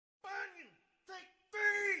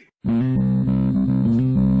Welcome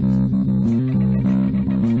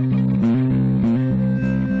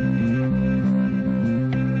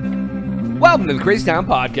to the Crazy Town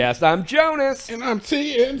Podcast. I'm Jonas. And I'm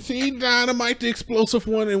TNT Dynamite, the explosive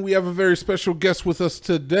one, and we have a very special guest with us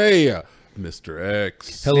today, Mr.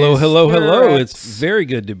 X. Hello, hello, Mr. hello. X. It's very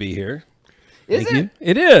good to be here. Is Thank it? you.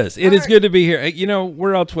 It is. It is right. good to be here. You know,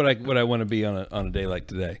 where else would I want to be on a day like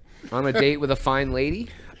today? On a date with a fine lady?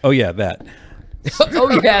 Oh yeah, that. Oh,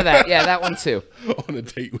 yeah, that one too. On a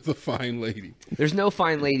date with a fine lady. There's no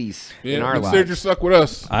fine ladies in Yeah, our instead lives. you're stuck with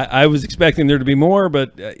us. I was expecting there to be more,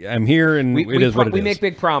 but I'm here, and it is what it is. We make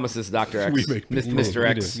big promises, Dr. X. We make big Mr.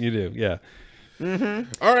 X. You do, yeah.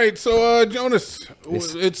 All right, so Jonas,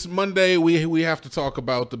 it's Monday. We have to talk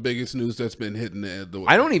about the biggest news that's been hitting the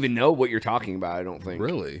I don't even know what you're talking about, I don't think.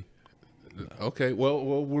 Really? Okay,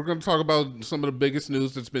 well, we're going to talk about some of the biggest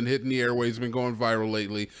news that's been hitting the airways, been going viral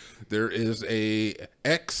lately. There is a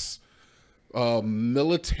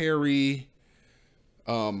ex-military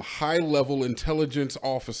high-level intelligence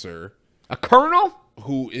officer A colonel?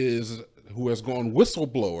 who has gone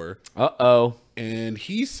whistleblower, Uh-oh. and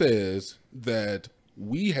he says that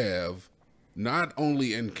we have not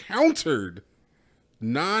only encountered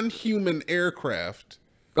non-human aircraft,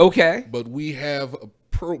 Okay. but we have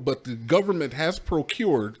but the government has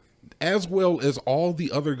procured, as well as all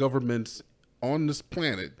the other governments on this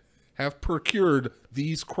planet have procured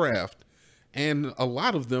these craft, and a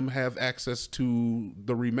lot of them have access to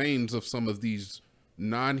the remains of some of these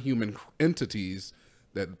non-human entities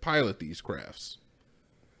that pilot these crafts.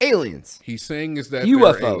 Aliens. He's saying is that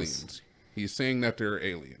UFOs. they're aliens. He's saying that they're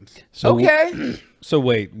aliens. So Okay. So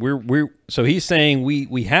wait, so he's saying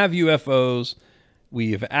we have UFOs,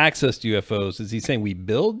 we have access to UFOs. Is he saying we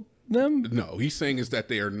build them? No, he's saying is that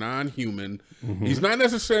they are non-human. He's not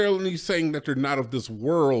necessarily saying that they're not of this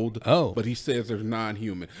world. Oh. But he says they're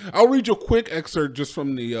non-human. I'll read you a quick excerpt just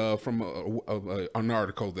from the an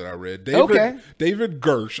article that I read. David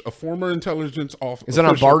Gersh, a former intelligence officer. Is it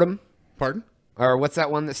on Bardem? Pardon? Or what's that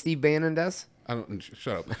one that Steve Bannon does? I don't.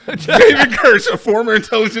 Shut up. David Gersh, a former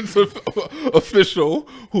intelligence official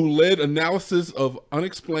who led analysis of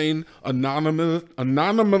unexplained anomalous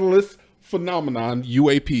phenomenon,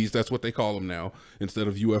 UAPs, that's what they call them now, instead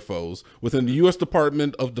of UFOs, within the U.S.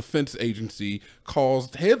 Department of Defense Agency,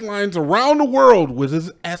 caused headlines around the world with his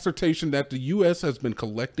assertion that the U.S. has been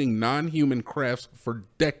collecting non-human crafts for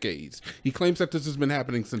decades. He claims that this has been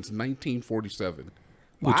happening since 1947.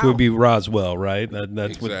 Which Wow. would be Roswell, right?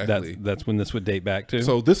 That's Exactly. that's when this would date back to.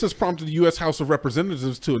 So this has prompted the U.S. House of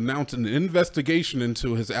Representatives to announce an investigation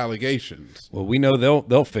into his allegations. Well, we know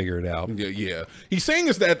they'll figure it out. Yeah. He's saying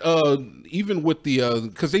is that even with the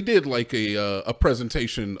because they did like a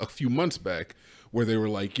presentation a few months back where they were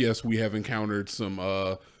like, yes, we have encountered some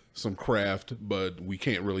craft, but we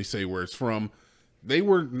can't really say where it's from. They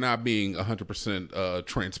were not being 100%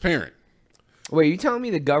 transparent. Wait, you telling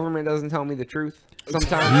me the government doesn't tell me the truth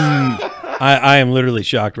sometimes? I am literally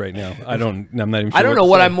shocked right now. I'm not even sure. I don't know to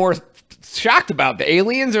what say. I'm more shocked about, the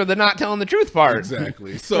aliens or the not telling the truth part.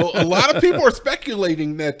 Exactly. So a lot of people are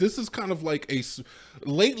speculating that this is kind of like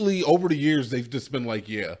lately over the years, they've just been like,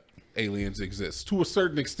 yeah, aliens exist to a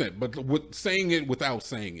certain extent, but saying it without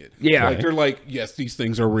saying it. Yeah. Like they're like, yes, these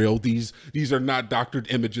things are real. These are not doctored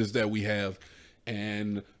images that we have,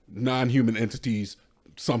 and non-human entities,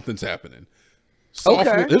 something's happening.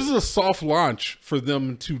 Okay. This is a soft launch for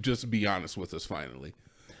them to just be honest with us finally.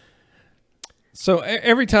 So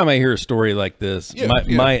every time I hear a story like this, Yeah, my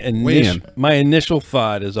yeah. my initial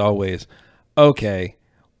thought is always, okay,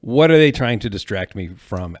 what are they trying to distract me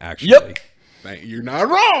from actually? Yep. You're not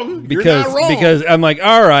wrong. You're not wrong. Because I'm like,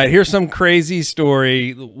 all right, here's some crazy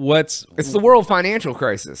story. It's the world financial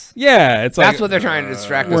crisis. Yeah, it's like That's what they're trying to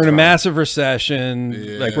distract us we're in a from. massive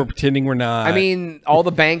recession, like we're pretending we're not. I mean, all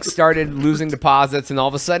the banks started losing deposits, and all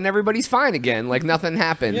of a sudden, everybody's fine again, like nothing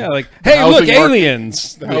happened. yeah, like hey, housing look, market-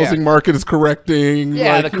 aliens. The housing market is correcting.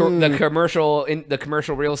 Yeah, like, the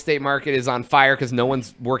commercial real estate market is on fire because no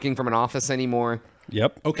one's working from an office anymore.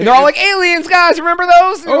 Yep. Okay. And they're all like, aliens, guys, remember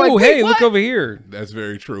those? And you're Oh, like, "Wait, hey, what?" look over here. That's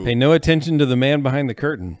very true. Pay no attention to the man behind the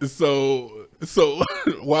curtain. So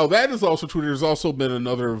while that is also true, there's also been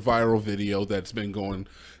another viral video that's been going,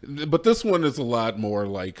 but this one is a lot more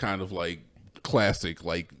like kind of like classic.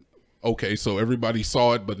 Like, okay, so everybody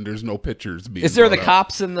saw it, but there's no pictures being. Is there the brought up.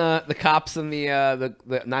 cops and the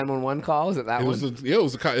 911 call? Is it that one?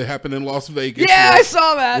 It happened in Las Vegas. Yeah, where- I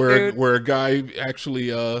saw that, dude. where a guy actually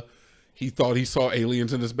he thought he saw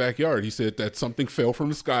aliens in his backyard. He said that something fell from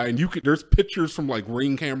the sky, and there's pictures from like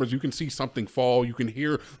Ring cameras. You can see something fall. You can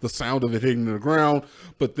hear the sound of it hitting the ground.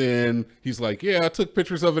 But then he's like, yeah, I took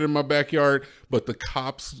pictures of it in my backyard. But the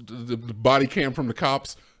cops, the body cam from the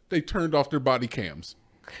cops, they turned off their body cams.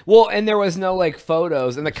 Well, and there was no like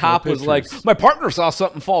photos, and the cop was like, pictures. my partner saw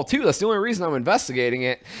something fall too. That's the only reason I'm investigating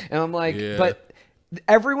it. And I'm like, Yeah. but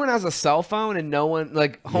everyone has a cell phone, and no one,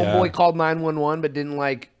 like, homeboy Yeah. called 911 but didn't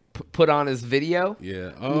like put on his video.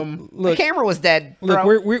 Yeah. The camera was dead, bro.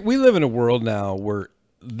 Look, we live in a world now where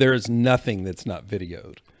there's nothing that's not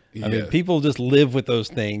videoed. I mean, Yeah. people just live with those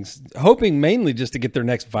things, hoping mainly just to get their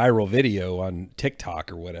next viral video on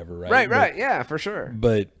TikTok or whatever, right? right, right, yeah, for sure.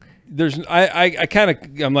 But there's,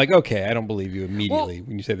 I'm like, okay, I don't believe you immediately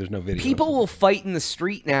when you say there's no video. People will fight in the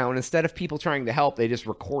street now, and instead of people trying to help, they just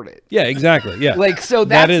record it. Yeah, exactly. Yeah. Like, so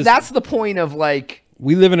that's the point of like,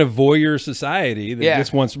 We live in a voyeur society that Yeah.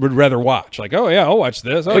 just would rather watch. Like, oh yeah, I'll watch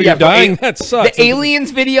this. Oh, yeah, you're but dying. That sucks. the aliens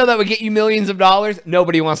video that would get you millions of dollars.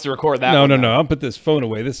 Nobody wants to record that. No, one no, now. no. I'll put this phone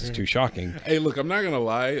away. This is too shocking. Hey, look, I'm not gonna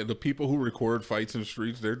lie. The people who record fights in the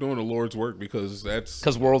streets, they're doing the Lord's work because that's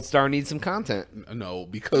Because World Star needs some content. no,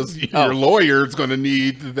 because Oh. your lawyer's gonna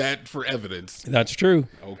need that for evidence. That's true.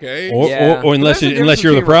 Okay. Or, Yeah. or unless There's a unless difference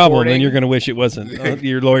you're the between problem, recording- then you're going to wish it wasn't.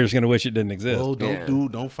 Your lawyer's going to wish it didn't exist. Oh, Yeah.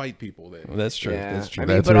 don't fight people then. Well, that's true. Yeah. That's true. I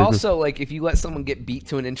mean, That's but very also, like, if you let someone get beat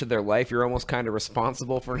to an inch of their life, you're almost kind of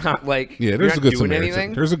responsible for not, like, Yeah, you're there's a not good doing Samaritan.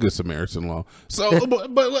 anything. There's a good Samaritan law. So, but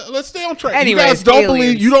let's stay on track. Anyways, you guys don't aliens.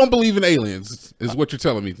 believe. You don't believe in aliens, is what you're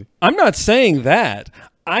telling me. I'm not saying that.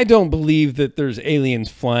 I don't believe that there's aliens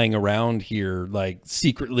flying around here, like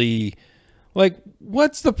secretly. Like,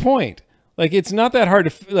 what's the point? Like, it's not that hard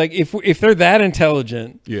to like if they're that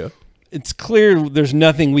intelligent. Yeah. It's clear there's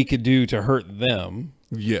nothing we could do to hurt them,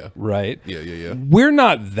 Yeah. right? Yeah. We're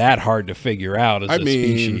not that hard to figure out as I a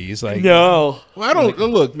mean, species. Like, No. Well, I don't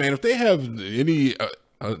look, man. If they have any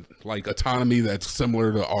like autonomy that's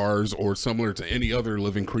similar to ours or similar to any other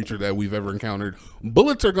living creature that we've ever encountered,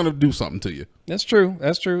 bullets are going to do something to you. that's true.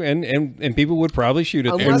 That's true. And people would probably shoot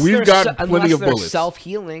at them. Unless we've they're got plenty unless of they're bullets.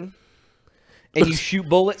 self-healing. And you shoot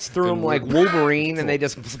bullets through them like Wolverine, and they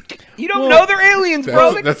just... You don't Well, know they're aliens,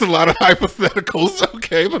 bro. That's a lot of hypotheticals.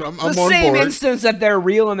 Okay, but I'm The on same board. instance that they're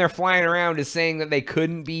real and they're flying around is saying that they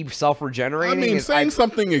couldn't be I self-regenerating. mean, is- saying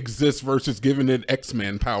something exists versus giving it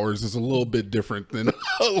X-Men powers is a little bit different than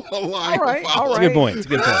a lie. All right, all It's a right. good point. It's a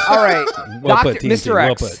good point. All right, Well Dr. put, TNT. Mr.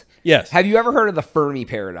 Well X. put. Yes. Have you ever heard of the Fermi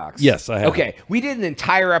paradox? Yes, I have. Okay, we did an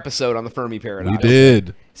entire episode on the Fermi paradox. We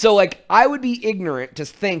did. So, like, I would be ignorant to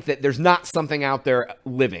think that there's not something out there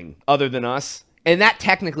living other than us, and that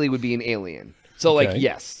technically would be an alien. So, like, Okay.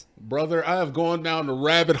 yes. Brother, I have gone down the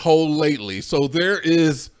rabbit hole lately. So there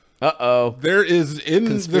is Uh-oh. in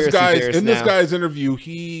Conspiracy this theorists now. guy's interview,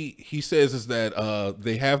 he says is that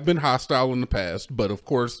they have been hostile in the past, but of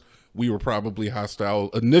course we were probably hostile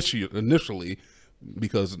initially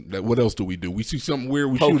because what else do? We see something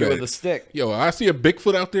weird, we Poke shoot it at with it. a stick. Yo, I see a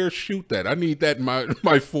Bigfoot out there, shoot that. I need that in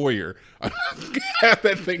my foyer. Have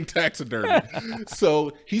that thing taxidermy.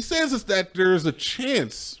 So he says is that there's a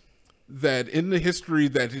chance that in the history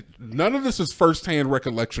that none of this is firsthand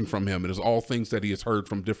recollection from him. It is all things that he has heard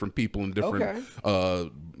from different people in different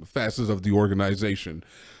facets of the organization.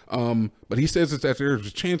 But he says is that there's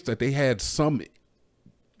a chance that they had some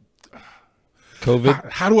COVID.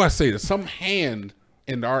 how do I say this? Some hand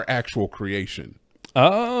in our actual creation.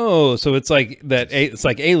 Oh, so it's like that. It's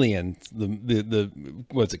like Alien. The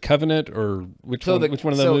what's it? Covenant or which So one? Which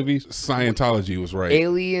one of the so- movies? Scientology was right.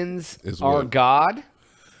 Aliens Is are what? God?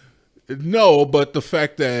 No, but the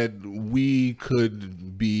fact that we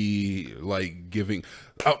could be like giving,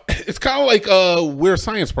 it's kind of like we're a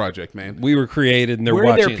science project, man. We were created, and they're We're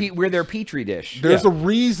watching. we're their petri dish. There's Yeah. a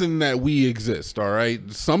reason that we exist, all right?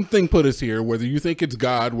 Something put us here, whether you think it's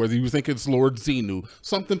God, whether you think it's Lord Xenu,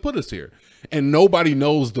 something put us here. And nobody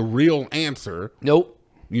knows the real answer. Nope.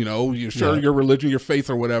 You know, you're sure Yeah. your religion, your faith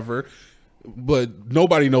or whatever, but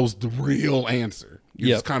nobody knows the real answer. You're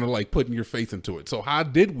Yep. just kind of like putting your faith into it. So how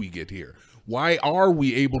did we get here? Why are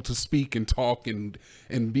we able to speak and talk and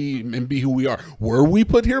be who we are? Were we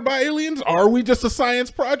put here by aliens? Are we just a science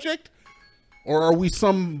project? Or are we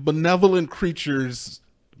some benevolent creatures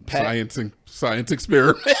science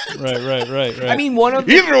experiment? right. I mean, one of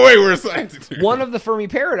the, Either way, we're a science experiment. one of the Fermi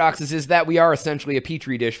paradoxes is that we are essentially a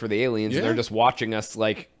petri dish for the aliens, and Yeah. they're just watching us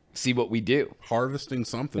like see what we do. Harvesting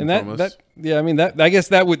something and from us. that yeah, I mean that I guess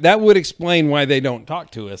that would explain why they don't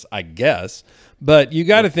talk to us, I guess. But you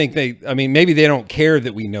got to think maybe they don't care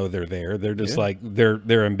that we know they're there. They're just like they're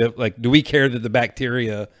like, do we care that the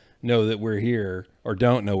bacteria know that we're here or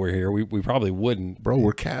don't know we're here? We probably wouldn't. Bro,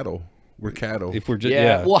 we're cattle. We're cattle. If we're just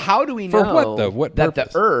Yeah. Well, how do we For know what, though? What that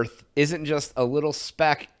purpose? the Earth isn't just a little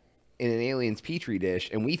speck in an alien's petri dish,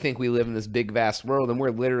 and we think we live in this big, vast world, and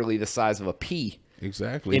we're literally the size of a pea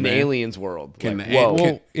exactly in the man. alien's world? Can, Like, the whoa. ant, Well,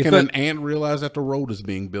 can, if can a- an ant realize that the road is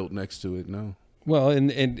being built next to it? No. well,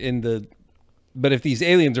 but if these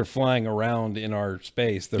aliens are flying around in our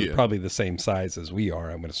space, they're Yeah. probably the same size as we are.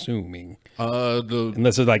 I'm assuming, The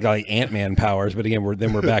unless they're like Ant-Man powers. But again, we're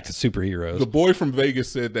back to superheroes. the boy from Vegas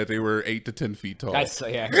said that they were 8 to 10 feet tall.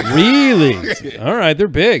 Yeah. Really? All right, they're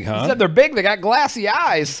big, huh? Said they're big. They got glassy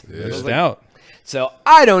eyes. They're stout. So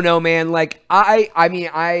I don't know, man. Like I mean,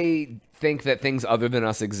 I think that things other than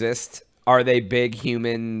us exist. Are they big,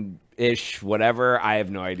 human-ish, whatever? I have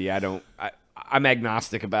no idea. I'm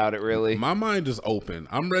agnostic about it, really. My mind is open.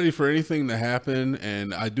 I'm ready for anything to happen,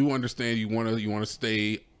 and I do understand you want to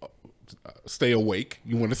stay awake.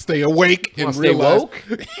 You want to stay awake and stay realize. woke?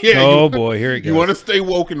 Yeah. Oh boy, here it goes. You want to stay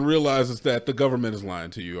woke and realize that the government is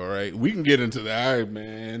lying to you. All right, we can get into that. All right,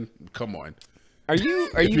 man, come on. Are you you're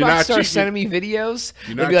about to not start cheating- sending me videos?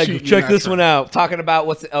 You're They'll not be like, cheating, check you're not this one trying. out. Talking about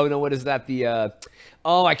what is that?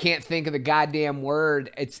 I can't think of the goddamn word.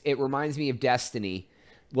 It reminds me of Destiny.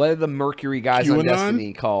 What are the Mercury guys on QAnon?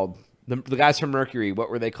 Destiny called? The guys from Mercury. What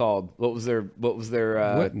were they called? What was their?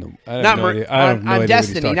 What? No, I have not no Mer- idea. I have no on idea what he's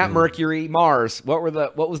Destiny, talking not about. Mercury. Mars. What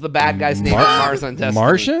was the bad guy's name on Mars on Destiny?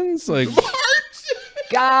 Martians? Like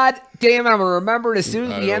God damn it! I'm gonna remember it as soon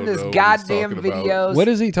as I we end don't this know what he's goddamn talking about. videos. what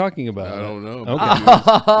is he talking about? I don't know. Okay. He's in his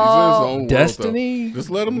own world, Destiny? though. Just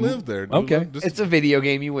let him live there. Okay. Just, It's a video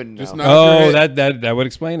game. You wouldn't know. just nod your head, that would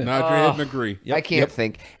explain it. nod your head and agree. I can't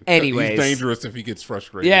think. Anyways, He's dangerous if he gets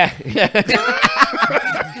frustrated. Yeah.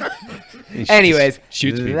 Anyways,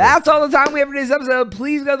 Shoots people. that's all the time we have for today's episode.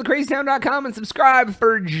 Please go to thecrazytown.com and subscribe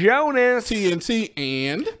for Jonas. TNT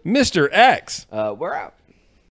and. Mr. X. We're out.